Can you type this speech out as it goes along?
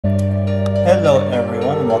Hello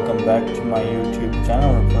everyone, welcome back to my YouTube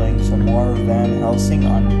channel. We're playing some more Van Helsing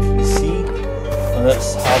on PC.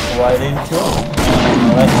 Let's hop right into it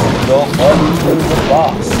and let's go up to the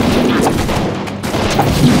boss.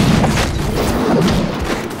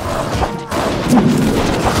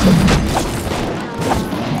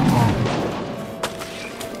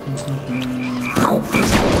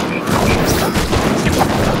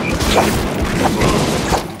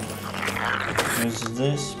 Is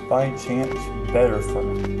this by chance better for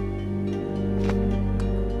me?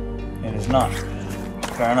 It is not.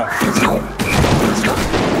 Fair enough.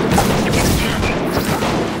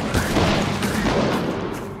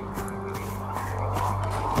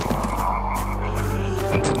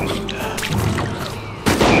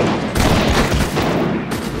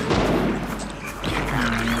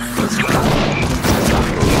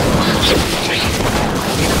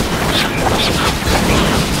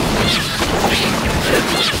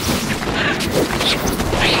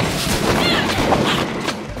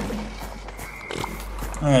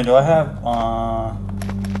 Okay, do I have,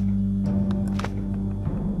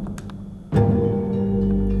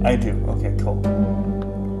 I do. Okay, cool.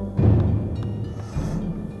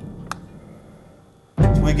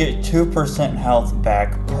 So we get 2% health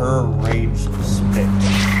back per rage spit.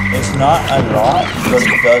 It's not a lot, but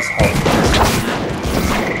it does help.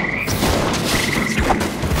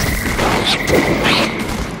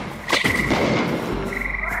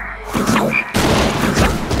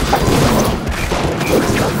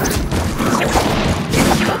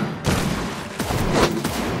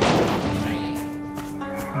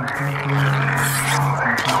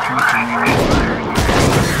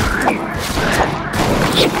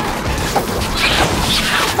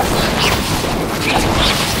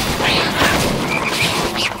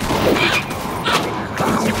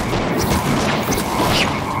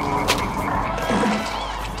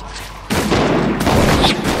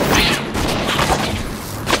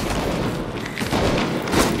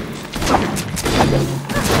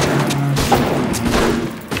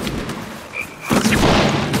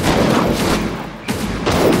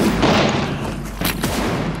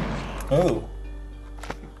 Oh.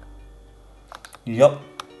 Yup.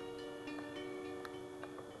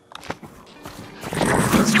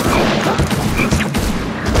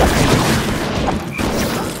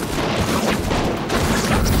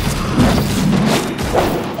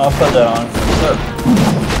 I'll put that on for sure.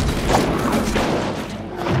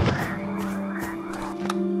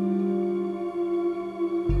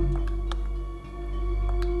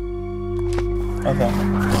 Okay.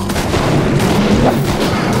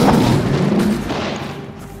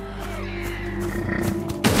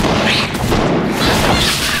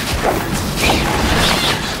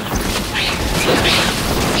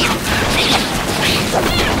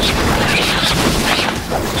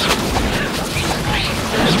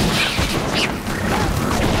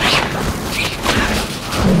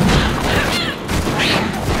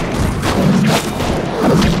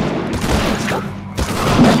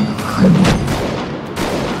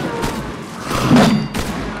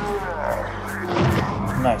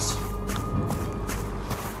 Nice.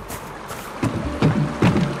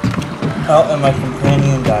 Oh, and my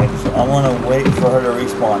companion died, so I want to wait for her to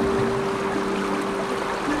respawn.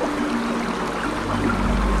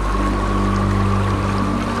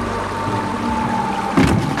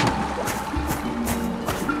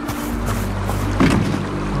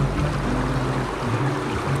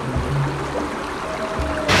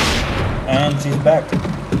 And she's back.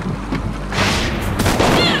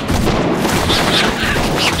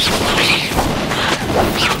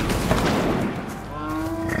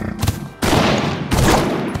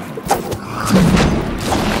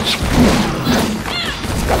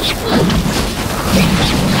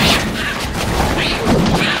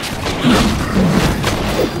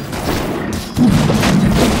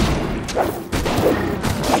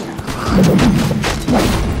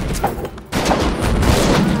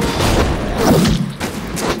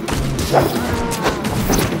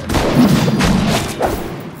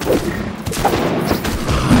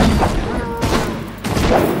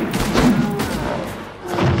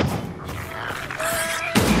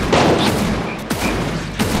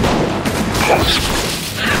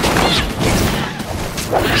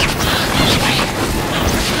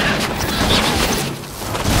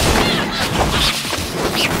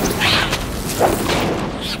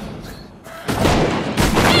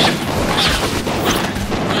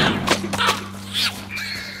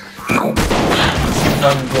 If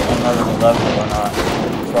I can get another level or not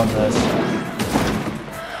from this.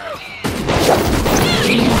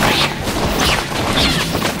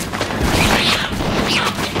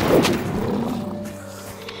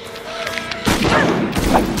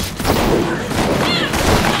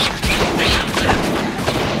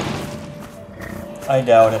 I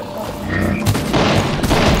doubt it.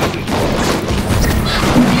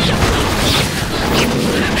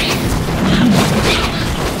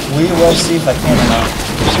 We will see if I can or not.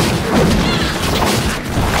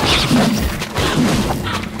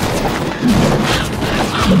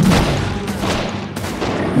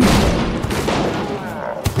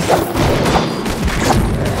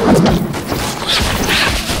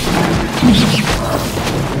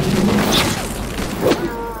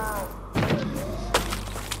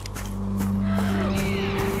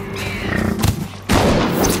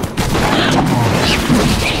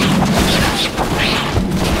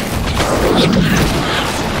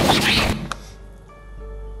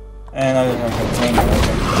 And I was my companion.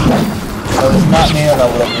 So it's not me that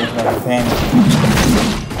leveled up, it was my companion.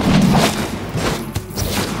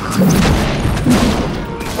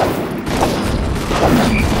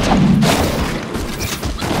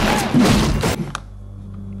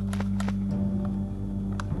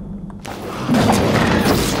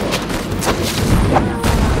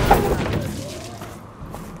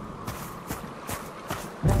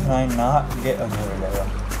 Can I not get a there?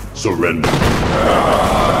 Surrender.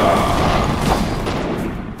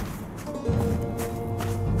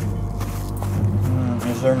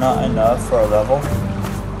 Is there not enough for a level?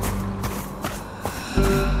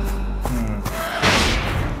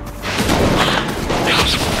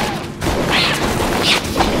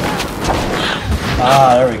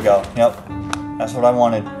 Ah, there we go. Yep. That's what I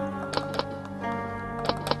wanted.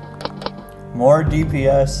 More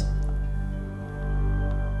DPS.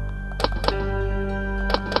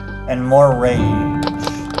 And more range.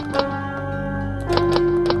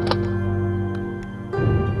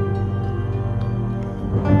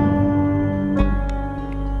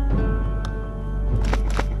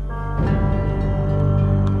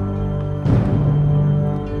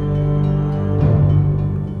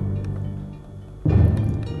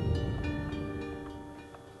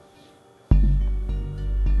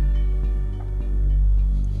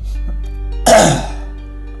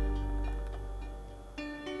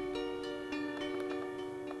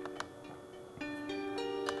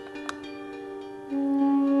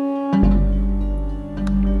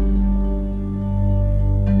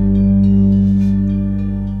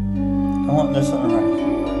 I want this one right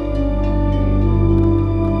here.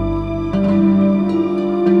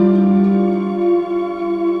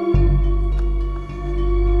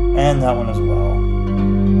 And that one as well.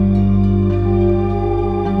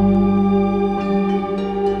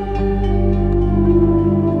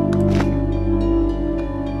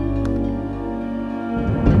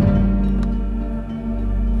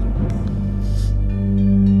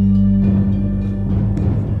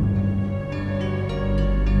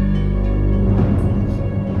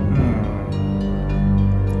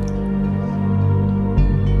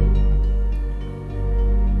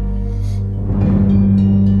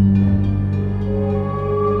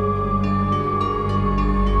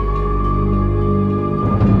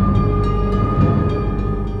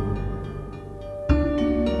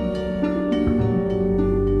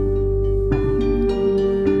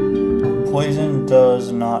 Poison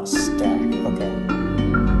does not stack. Okay.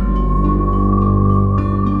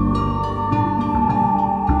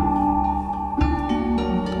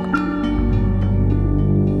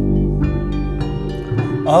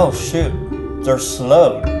 Oh shoot, they're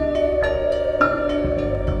slowed.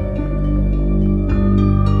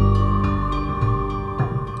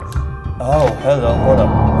 Oh, hello, hold up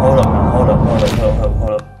now,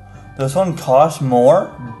 hold up. This one costs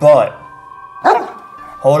more, but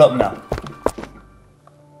hold up now.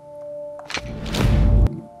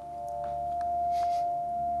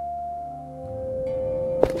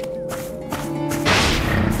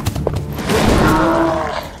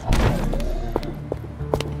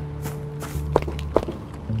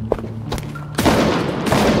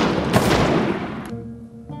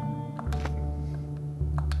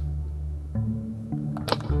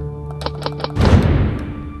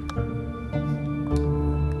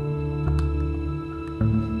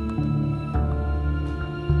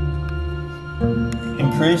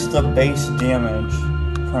 Increase the base damage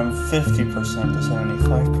from 50% to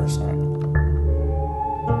 75%.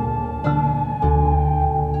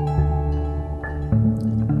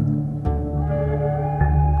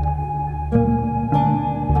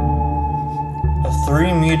 A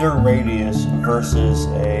 3-meter radius versus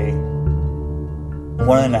a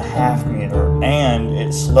 1.5 meter, and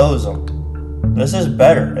it slows them. This is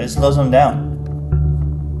better, it slows them down.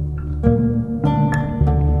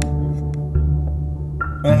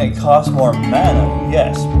 And it costs more mana,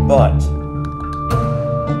 yes, but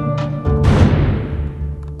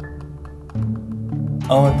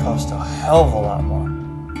Oh, it cost a hell of a lot more.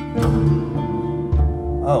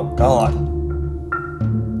 Oh, God.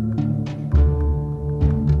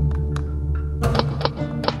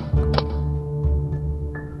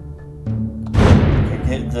 Okay,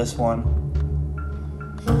 get this one.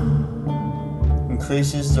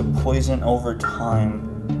 Increases the poison over time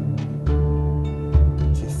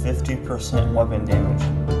to 50% weapon damage.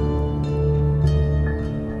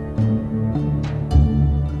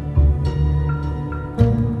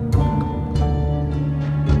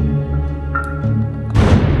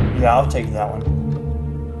 Yeah, I'll take that one.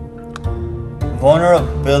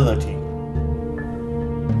 Vulnerability.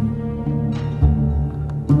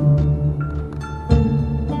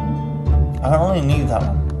 I don't really need that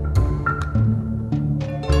one.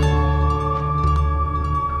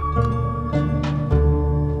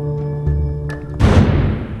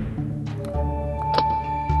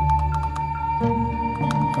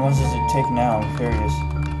 How much does it take now? I'm curious.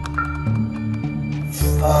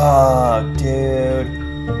 Fuck, dude.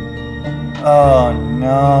 Oh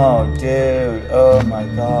no, dude. Oh my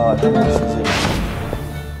god. How much is it?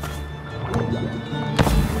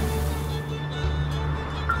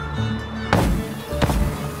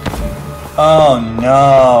 Oh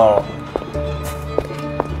no.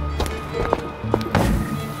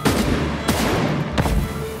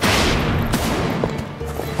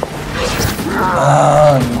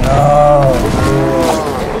 Oh no,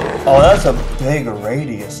 dude. Oh, that's a big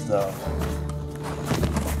radius though.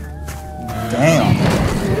 Damn.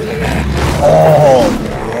 Oh,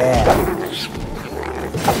 yeah.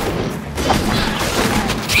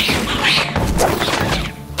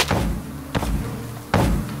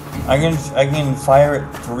 I can fire it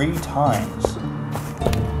 3 times.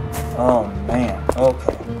 Oh man.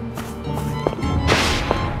 Okay.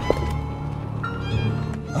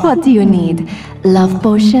 What do you need? Love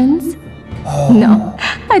potions? Oh. No,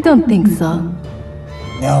 I don't think so.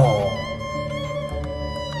 No.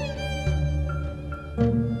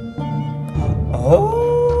 Oh,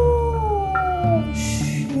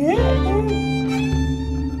 shit.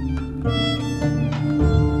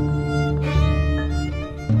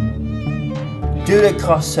 Dude, it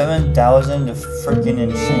costs 7,000 to freaking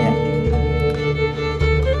enchant.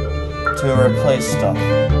 To replace stuff.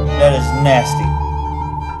 That is nasty.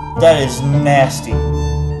 That is nasty.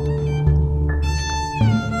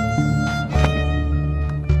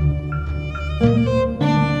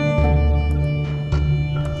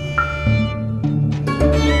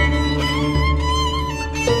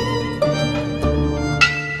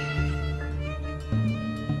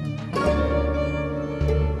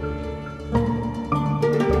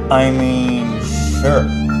 I mean, sure.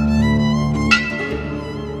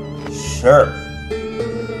 Sure.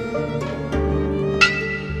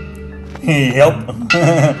 Yup.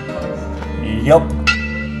 Yup.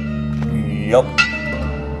 Yup.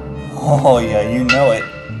 Oh yeah, you know it.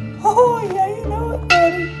 Oh yeah, you know it,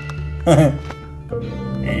 buddy.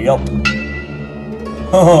 Yup.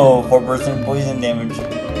 Oh, 4% poison damage.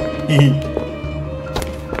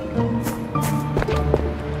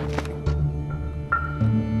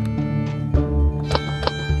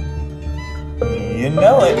 You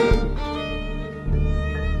know it.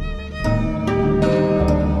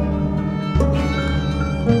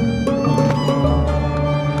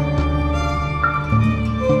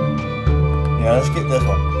 Yeah, let's get this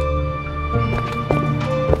one.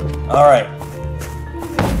 Alright.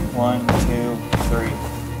 1, 2, 3.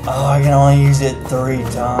 Oh, I can only use it 3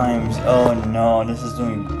 times. Oh no, this is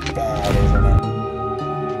doing bad, isn't it?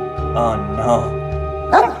 Oh no.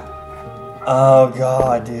 Oh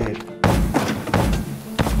god, dude.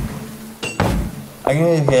 I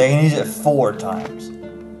can use it 4 times.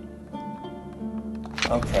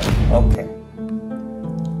 Okay, okay.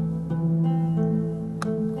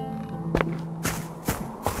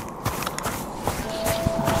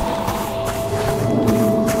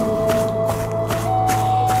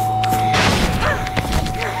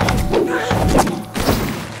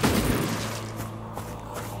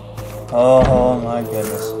 Oh my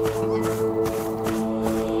goodness.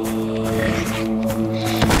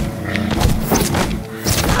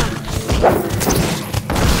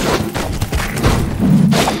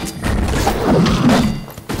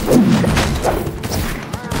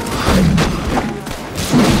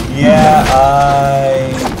 Yeah,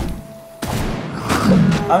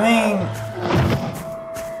 I mean,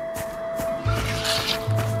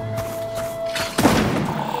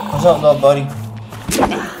 what's up, little buddy?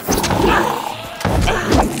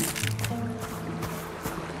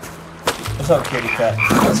 What's up, kitty cat?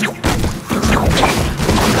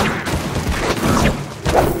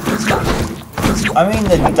 I mean,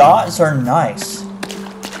 the dots are nice.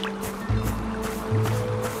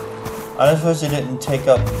 I just wish it didn't take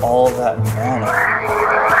up all that mana.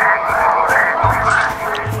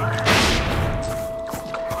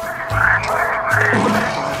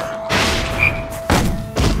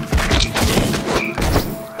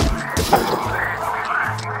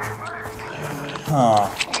 Huh.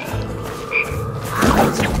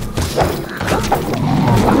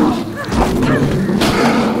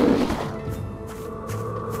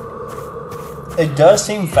 It does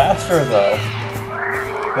seem faster though,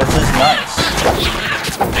 which is nice.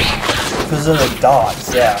 Because of the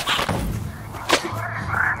dots, yeah.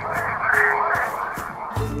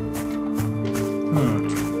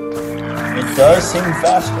 It does seem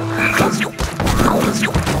faster.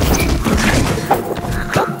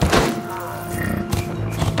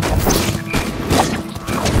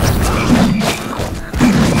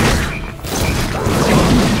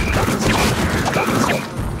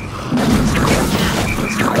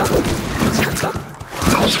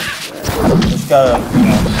 Gotta, do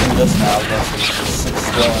this now, just sit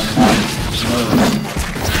still and not move.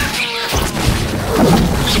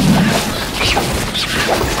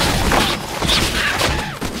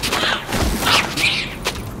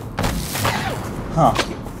 Huh.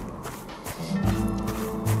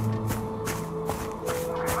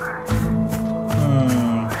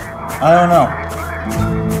 I don't know.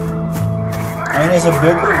 I mean, it's a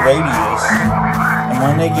bigger radius, and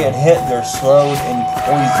when they get hit, they're slowed and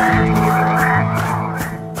poisoned.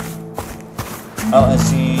 Oh, and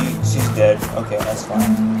she's dead. Okay, that's fine.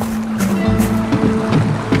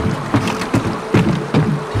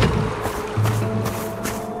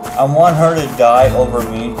 I want her to die over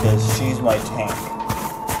me because she's my tank.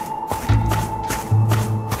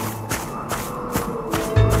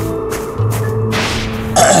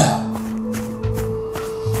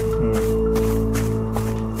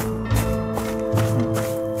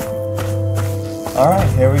 Alright,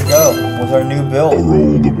 here we go with our new build.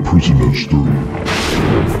 Roll the prisoners through.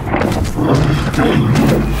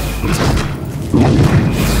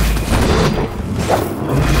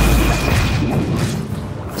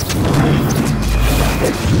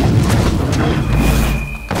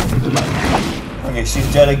 Okay,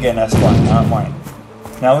 she's dead again, that's fine, not mine.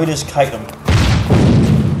 Now we just kite them.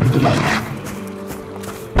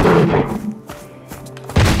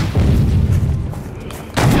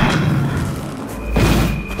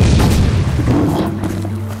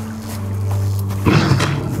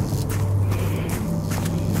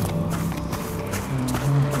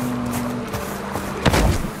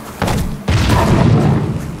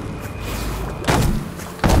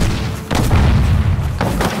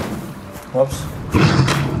 Whoops.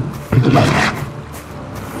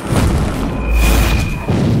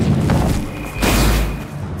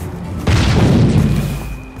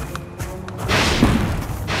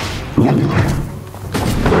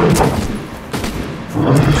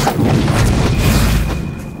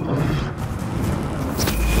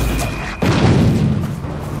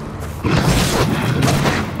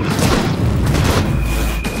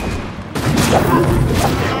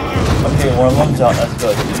 Okay, one of them's out, that's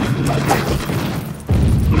good.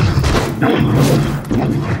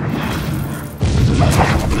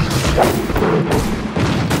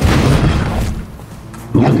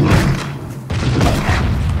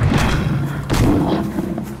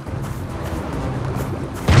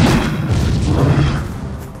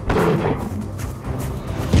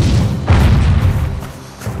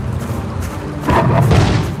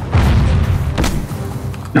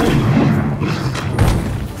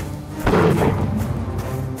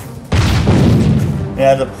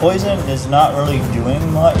 Yeah, the poison is not really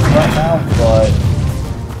doing much right now, but...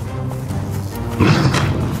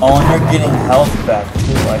 Oh, and they're getting health back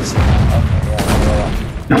too, I see now. Okay, yeah.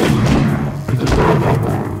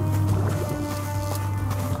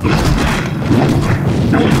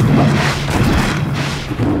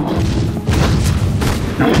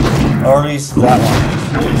 Or at least that one.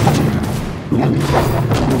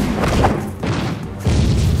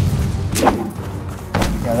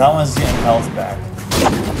 Yeah, that one's getting health back.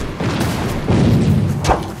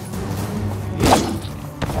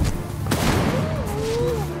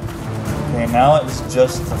 Okay, now it's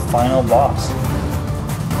just the final boss.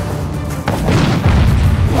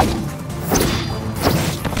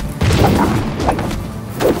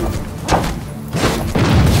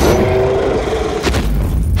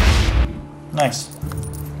 Nice.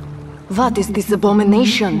 What is this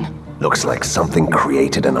abomination? Looks like something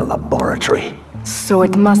created in a laboratory. So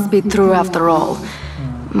it must be true after all.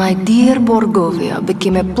 My dear Borgovia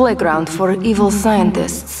became a playground for evil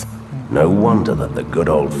scientists. No wonder that the good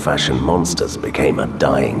old-fashioned monsters became a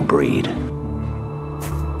dying breed.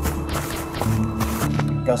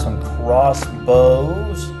 got some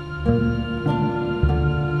crossbows.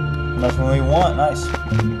 Nothing we want. Nice.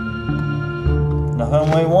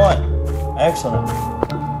 Nothing we want. Excellent.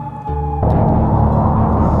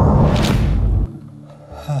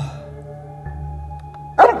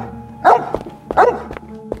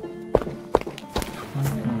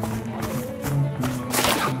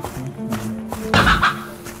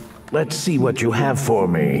 Let's see what you have for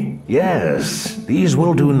me. Yes, these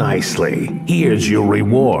will do nicely. Here's your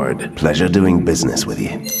reward. Pleasure doing business with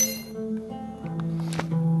you.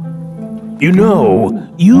 You know,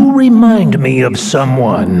 you remind me of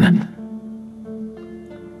someone.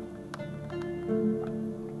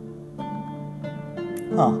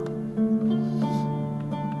 Huh.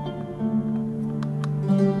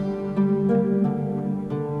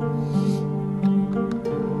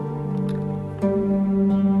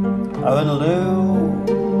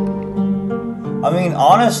 I mean,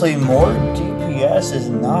 honestly, more DPS is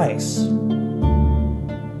nice.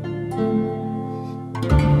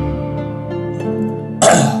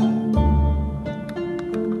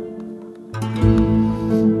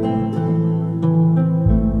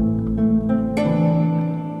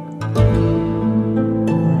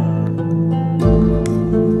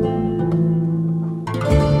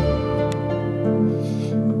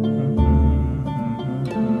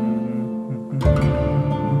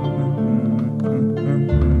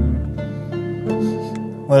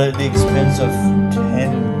 But at the expense of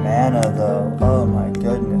 10 mana, though. Oh my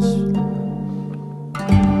goodness.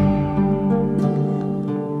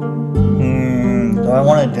 Do I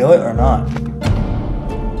want to do it or not?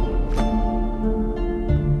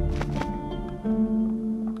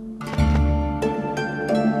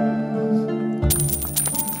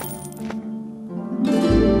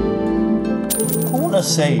 I want to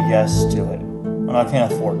say yes to it. Oh, I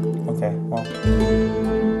can't afford it. Okay,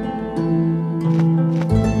 well.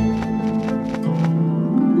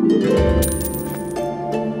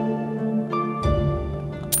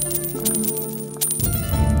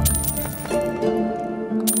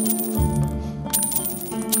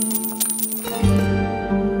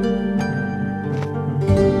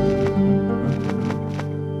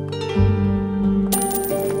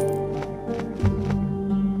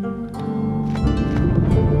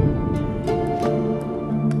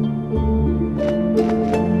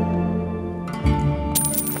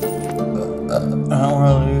 I don't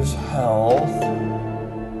want to lose health.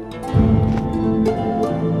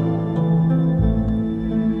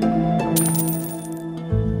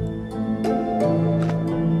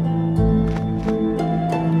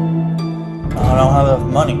 I don't have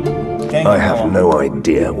enough money. Dang, I have no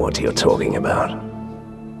idea what you're talking about.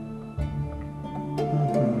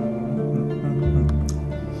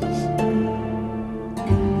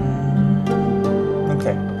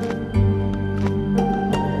 Okay.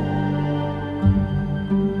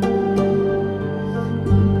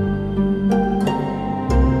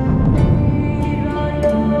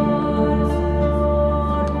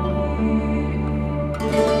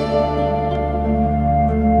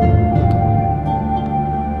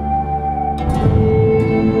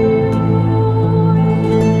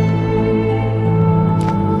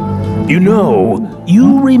 You know,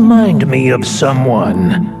 you remind me of someone.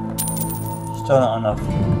 Still not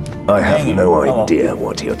enough. I have Dang it. no Oh. idea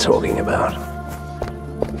what you're talking about.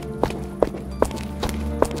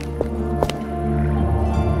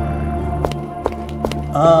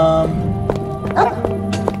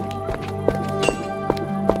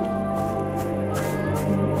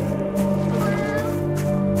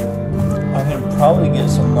 I can probably get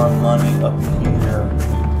some more money up here.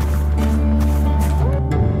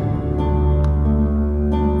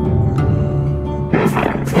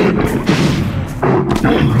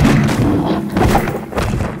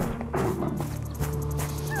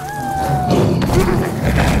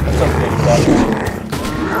 It's okay,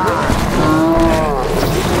 Daddy.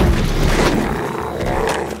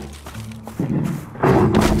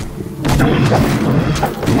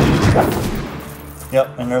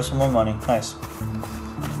 Yep, and there's some more money. Nice. This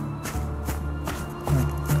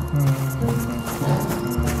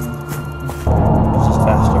is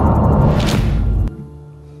faster.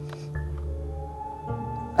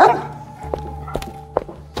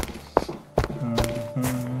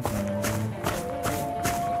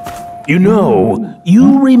 You know,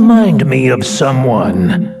 you remind me of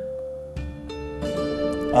someone.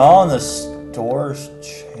 Oh, and the store's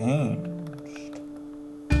changed.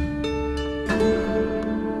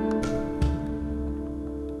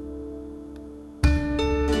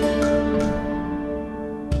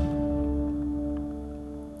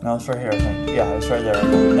 No, it's right here, I think. Yeah, it's right there.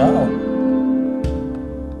 No.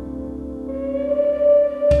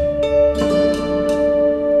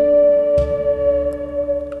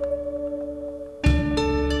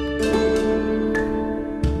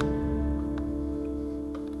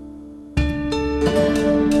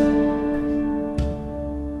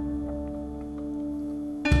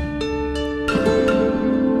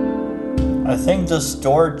 the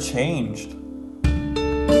store changed.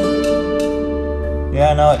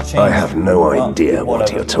 Yeah, no, it changed. I have no idea what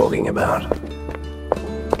whatever. you're talking about.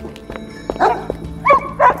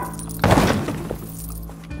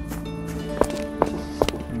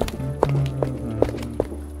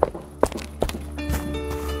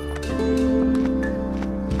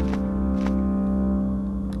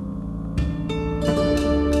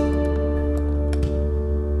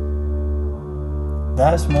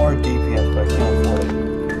 That's more DPS, but I can't afford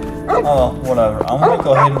it. Oh, whatever. I'm gonna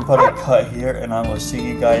go ahead and put a cut here, and I will see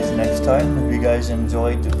you guys next time. If you guys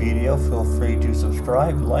enjoyed the video, feel free to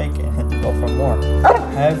subscribe, like, and hit the bell for more.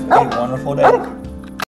 Have a wonderful day.